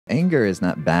anger is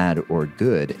not bad or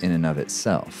good in and of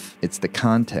itself. It's the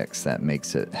context that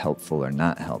makes it helpful or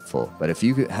not helpful. But if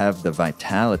you have the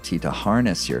vitality to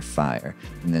harness your fire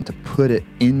and then to put it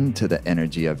into the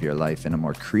energy of your life in a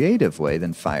more creative way,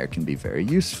 then fire can be very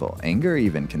useful. Anger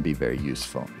even can be very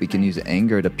useful. We can use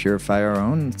anger to purify our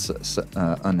own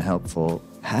unhelpful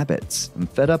habits. I'm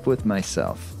fed up with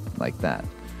myself, like that.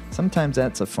 Sometimes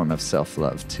that's a form of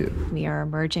self-love too. We are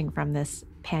emerging from this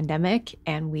pandemic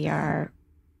and we are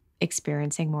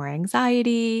experiencing more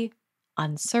anxiety,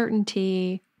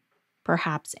 uncertainty,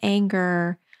 perhaps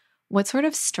anger. What sort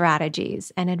of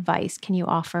strategies and advice can you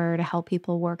offer to help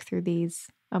people work through these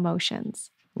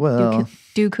emotions? Well,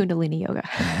 do Kundalini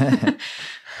yoga.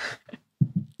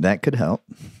 That could help.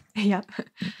 Yep.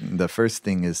 The first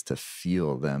thing is to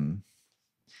feel them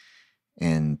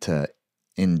and to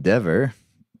endeavor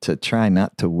to try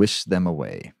not to wish them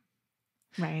away.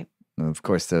 Right. Of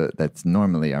course, that's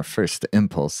normally our first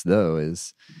impulse, though,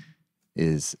 is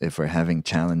if we're having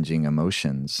challenging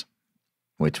emotions,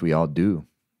 which we all do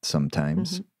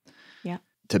sometimes, Yeah.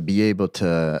 to be able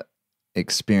to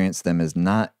experience them as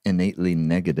not innately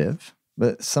negative,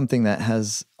 but something that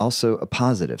has also a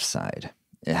positive side.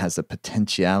 It has a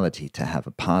potentiality to have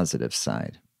a positive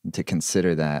side, and to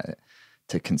consider that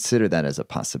as a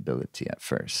possibility at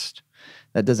first.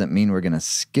 That doesn't mean we're going to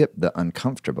skip the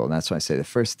uncomfortable. That's why I say the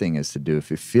first thing is to do,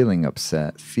 if you're feeling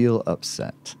upset, feel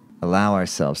upset. Allow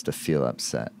ourselves to feel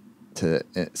upset.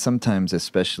 Sometimes,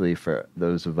 especially for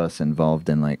those of us involved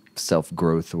in like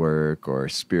self-growth work or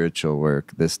spiritual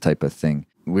work, this type of thing,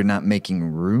 we're not making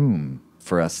room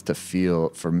for us to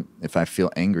feel, if I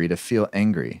feel angry, to feel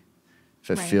angry.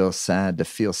 If I feel sad, to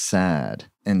feel sad.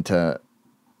 And to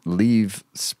leave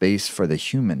space for the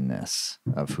humanness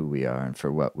of who we are and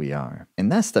for what we are.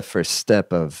 And that's the first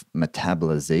step of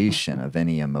metabolization of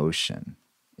any emotion,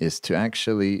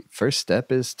 first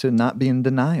step is to not be in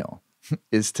denial,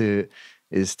 is to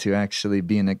actually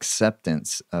be in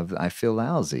acceptance of, I feel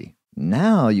lousy.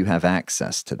 Now you have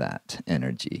access to that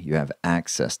energy. You have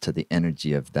access to the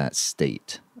energy of that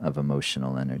state of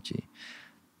emotional energy.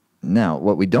 Now,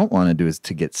 what we don't want to do is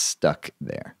to get stuck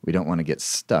there. We don't want to get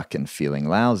stuck in feeling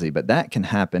lousy, but that can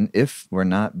happen if we're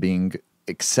not being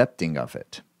accepting of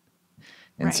it.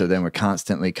 And so then we're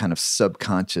constantly kind of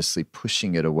subconsciously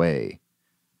pushing it away.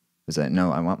 It's like,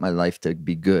 no, I want my life to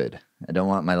be good. I don't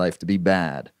want my life to be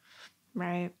bad.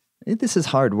 Right. This is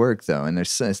hard work, though, and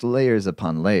there's layers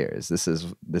upon layers. This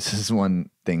is one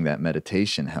thing that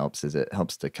meditation helps, is it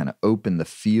helps to kind of open the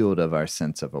field of our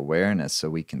sense of awareness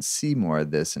so we can see more of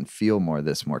this and feel more of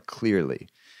this more clearly,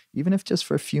 even if just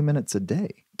for a few minutes a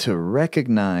day. To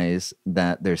recognize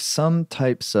that there's some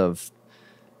types of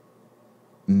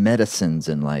medicines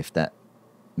in life that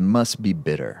must be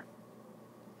bitter.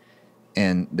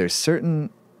 And there's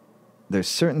certain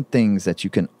things that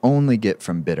you can only get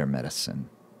from bitter medicine.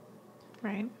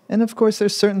 Right. And of course,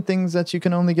 there's certain things that you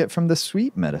can only get from the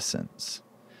sweet medicines.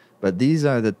 But these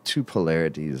are the two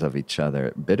polarities of each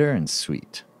other, bitter and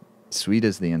sweet. Sweet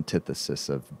is the antithesis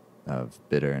of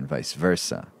bitter and vice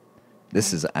versa.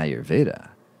 This is Ayurveda.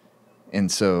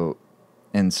 And so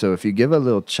if you give a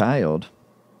little child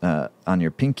on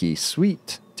your pinky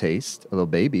sweet taste, a little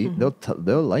baby,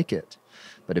 they'll like it.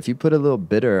 But if you put a little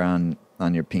bitter on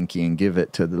your pinky and give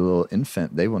it to the little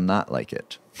infant, they will not like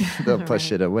it. They'll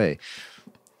push it away.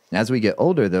 As we get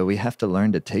older, though, we have to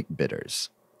learn to take bitters.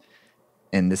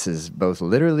 And this is both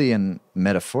literally and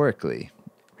metaphorically.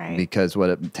 Right. Because what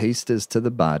a taste is to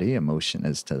the body, emotion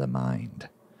is to the mind.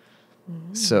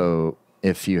 Mm. So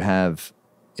if you have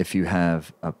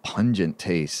a pungent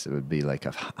taste, it would be like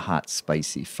a hot,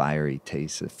 spicy, fiery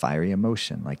taste, a fiery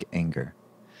emotion like anger.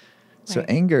 So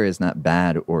anger is not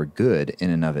bad or good in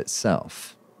and of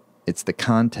itself. It's the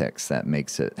context that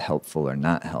makes it helpful or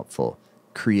not helpful,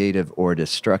 creative or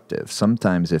destructive.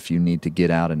 Sometimes if you need to get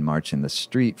out and march in the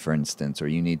street, for instance, or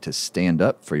you need to stand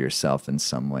up for yourself in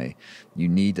some way, you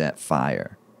need that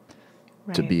fire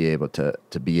to be able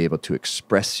to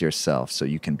express yourself so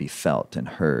you can be felt and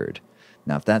heard.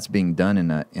 Now, if that's being done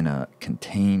in a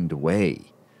contained way,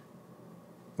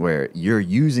 where you're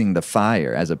using the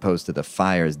fire as opposed to the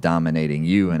fire is dominating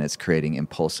you and it's creating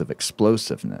impulsive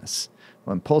explosiveness.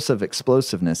 Well, impulsive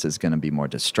explosiveness is going to be more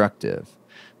destructive.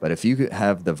 But if you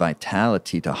have the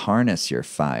vitality to harness your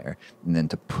fire and then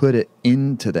to put it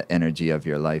into the energy of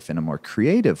your life in a more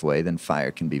creative way, then fire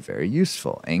can be very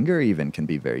useful. Anger even can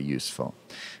be very useful.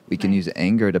 We can use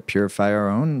anger to purify our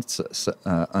own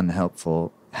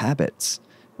unhelpful habits.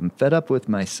 I'm fed up with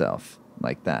myself,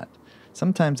 like that.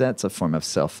 Sometimes that's a form of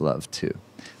self-love too.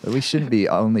 But we shouldn't be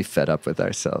only fed up with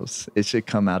ourselves. It should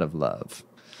come out of love.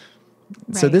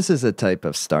 So Right. this is a type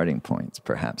of starting points,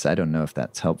 perhaps. I don't know if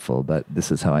that's helpful, but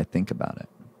this is how I think about it.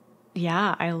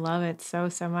 Yeah, I love it so,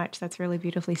 so much. That's really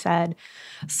beautifully said.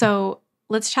 So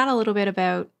let's chat a little bit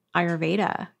about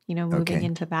Ayurveda, moving Okay.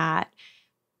 into that,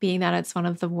 being that it's one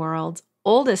of the world's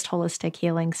oldest holistic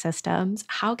healing systems.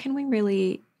 How can we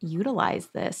really utilize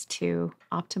this to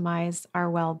optimize our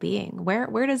well-being?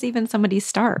 Where does even somebody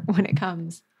start when it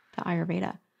comes to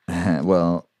Ayurveda?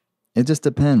 Well, it just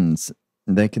depends.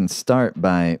 They can start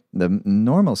by the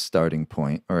normal starting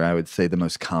point, or I would say the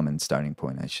most common starting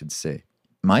point, I should say.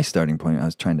 My starting point, I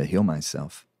was trying to heal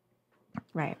myself.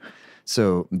 Right.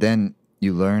 So then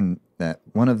you learn that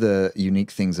one of the unique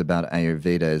things about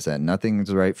Ayurveda is that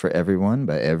nothing's right for everyone,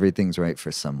 but everything's right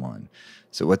for someone.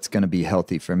 So what's going to be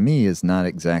healthy for me is not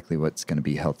exactly what's going to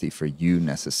be healthy for you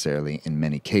necessarily in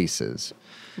many cases.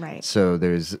 Right. So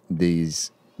there's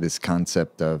this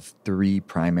concept of 3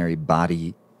 primary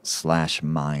body/mind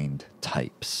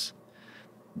types.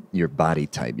 Your body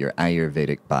type, your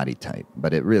Ayurvedic body type,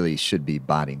 but it really should be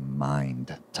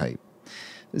body-mind type.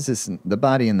 The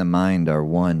body and the mind are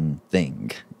one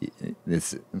thing.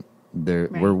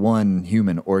 We're one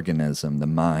human organism. The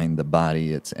mind, the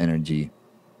body, its energy.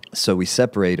 So we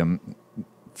separate them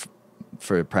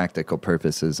for practical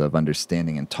purposes of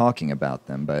understanding and talking about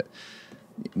them. But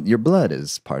your blood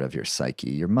is part of your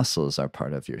psyche. Your muscles are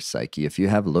part of your psyche. If you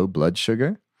have low blood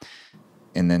sugar,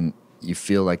 and then you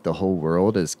feel like the whole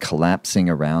world is collapsing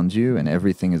around you and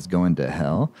everything is going to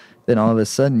hell, then all of a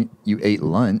sudden you ate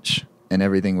lunch and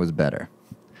everything was better.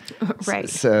 Right.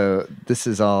 So this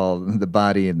is all, the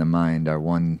body and the mind are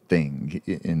one thing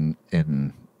in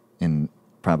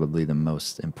probably the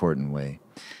most important way.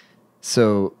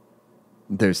 So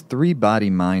there's 3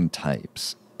 body-mind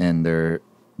types, and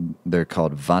they're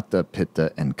called Vata,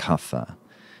 Pitta, and Kapha.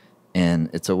 And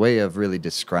it's a way of really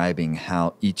describing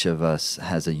how each of us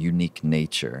has a unique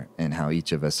nature and how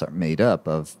each of us are made up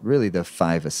of really the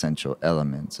 5 essential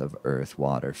elements of earth,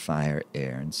 water, fire,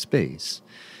 air, and space.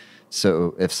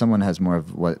 So if someone has more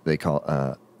of what they call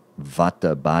a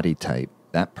Vata body type,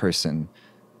 that person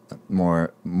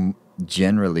more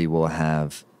generally will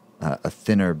have a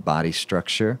thinner body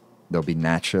structure. They'll be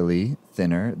naturally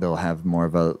thinner. They'll have more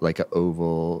of a like an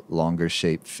oval, longer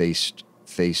shaped face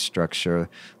structure,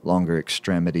 longer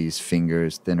extremities,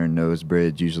 fingers, thinner nose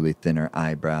bridge, usually thinner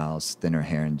eyebrows, thinner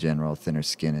hair in general, thinner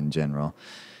skin in general.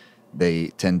 They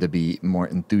tend to be more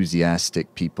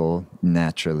enthusiastic people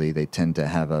naturally. They tend to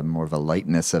have more of a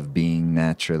lightness of being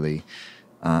naturally.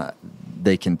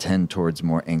 They can tend towards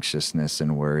more anxiousness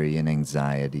and worry and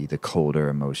anxiety, the colder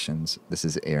emotions. This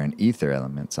is air and ether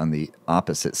elements. On the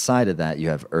opposite side of that, you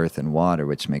have earth and water,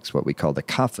 which makes what we call the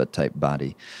kapha type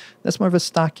body. That's more of a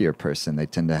stockier person. They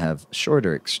tend to have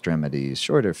shorter extremities,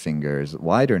 shorter fingers,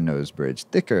 wider nose bridge,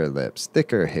 thicker lips,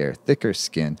 thicker hair, thicker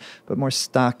skin, but more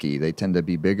stocky. They tend to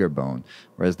be bigger bone.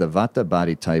 Whereas the vata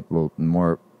body type will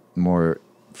more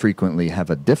frequently have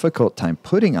a difficult time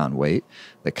putting on weight.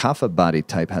 The kapha body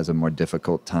type has a more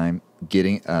difficult time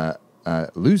getting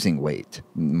losing weight,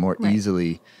 more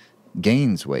easily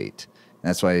gains weight.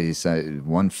 That's why he said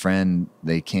one friend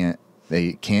they can't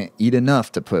eat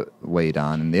enough to put weight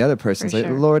on, and the other person's like,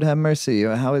 Lord have mercy,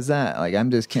 how is that? Like,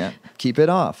 I'm just can't keep it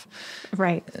off.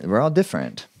 Right. We're all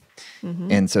different.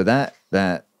 Mm-hmm. And so that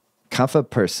kapha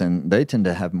person, they tend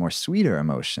to have more sweeter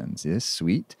emotions. Yes,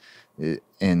 sweet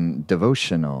and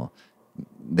devotional.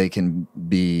 They can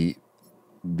be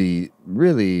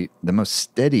really the most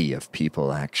steady of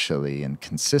people, actually, and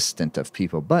consistent of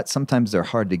people, but sometimes they're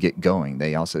hard to get going.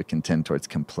 They also can tend towards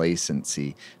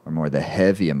complacency or more the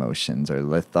heavy emotions or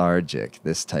lethargic,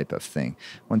 this type of thing.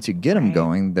 Once you get them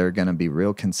going, they're going to be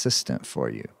real consistent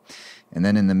for you. And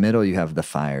then in the middle, you have the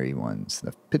fiery ones,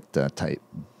 the pitta type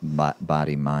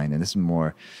body mind, and this is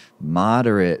more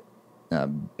moderate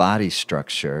body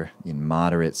structure in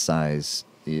moderate size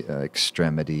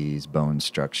extremities, bone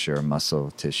structure,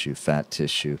 muscle tissue, fat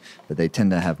tissue, but they tend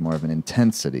to have more of an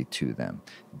intensity to them,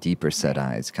 deeper set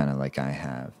eyes, kind of like I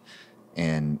have,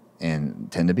 and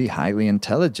tend to be highly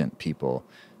intelligent people,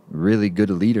 really good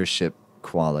leadership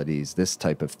qualities, this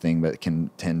type of thing, but can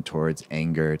tend towards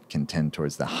anger, can tend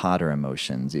towards the hotter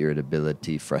emotions,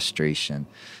 irritability, frustration.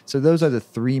 So those are the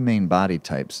 3 main body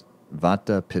types: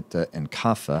 Vata, Pitta, and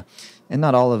Kapha. And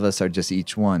not all of us are just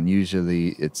each one.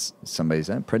 Usually it's somebody's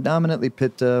predominantly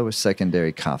Pitta with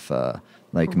secondary Kapha,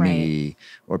 like me,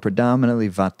 or predominantly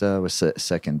Vata with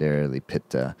secondarily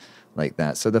Pitta, like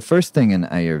that. So the first thing in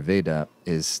Ayurveda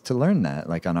is to learn that.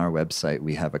 Like on our website,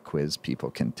 we have a quiz people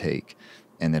can take,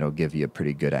 and it'll give you a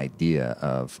pretty good idea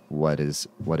of what is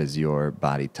your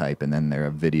body type. And then a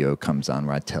video comes on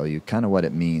where I tell you kind of what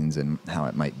it means and how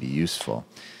it might be useful.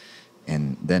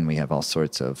 And then we have all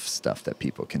sorts of stuff that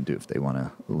people can do if they want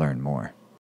to learn more.